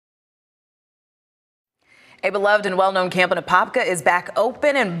A beloved and well-known camp in Apopka is back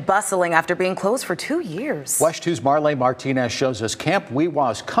open and bustling after being closed for 2 years. WESH 2's Marlene Martinez shows us Camp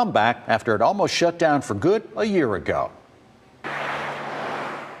Wewa's comeback after it almost shut down for good a year ago.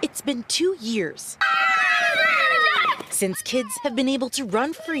 It's been 2 years since kids have been able to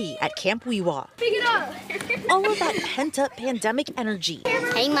run free at Camp Wewa. Pick it up. All of that pent-up pandemic energy.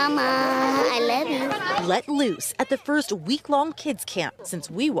 Hey, Mama, I love you. Let loose at the first week-long kids camp since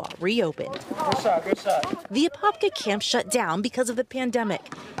Wewa reopened. Good shot. The Apopka camp shut down because of the pandemic,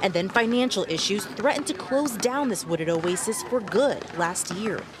 and then financial issues threatened to close down this wooded oasis for good last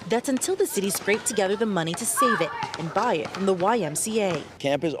year. That's until the city scraped together the money to save it and buy it from the YMCA.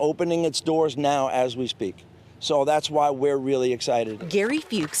 Camp is opening its doors now as we speak. So that's why we're really excited. Gary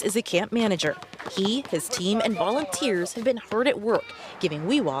Fuchs is a camp manager. He, his team, and volunteers have been hard at work, giving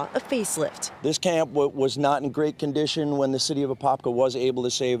Wewa a facelift. This camp was not in great condition when the city of Apopka was able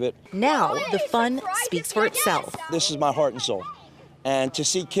to save it. Now, the fun speaks for itself. This is my heart and soul. And to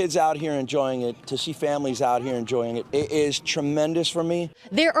see kids out here enjoying it, to see families out here enjoying it, it is tremendous for me.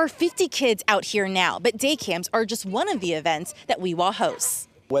 There are 50 kids out here now, but day camps are just one of the events that Wewa hosts.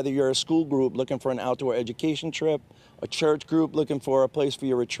 Whether you're a school group looking for an outdoor education trip, a church group looking for a place for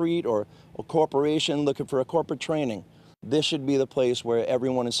your retreat, or a corporation looking for a corporate training, this should be the place where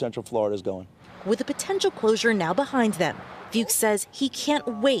everyone in Central Florida is going. With the potential closure now behind them, Fuchs says he can't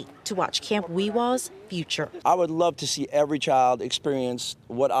wait to watch Camp Wewa's future. I would love to see every child experience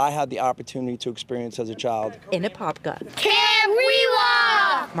what I had the opportunity to experience as a child. In Apopka. Camp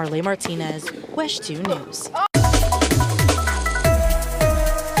Wewa! Marlene Martinez, WESH 2 News.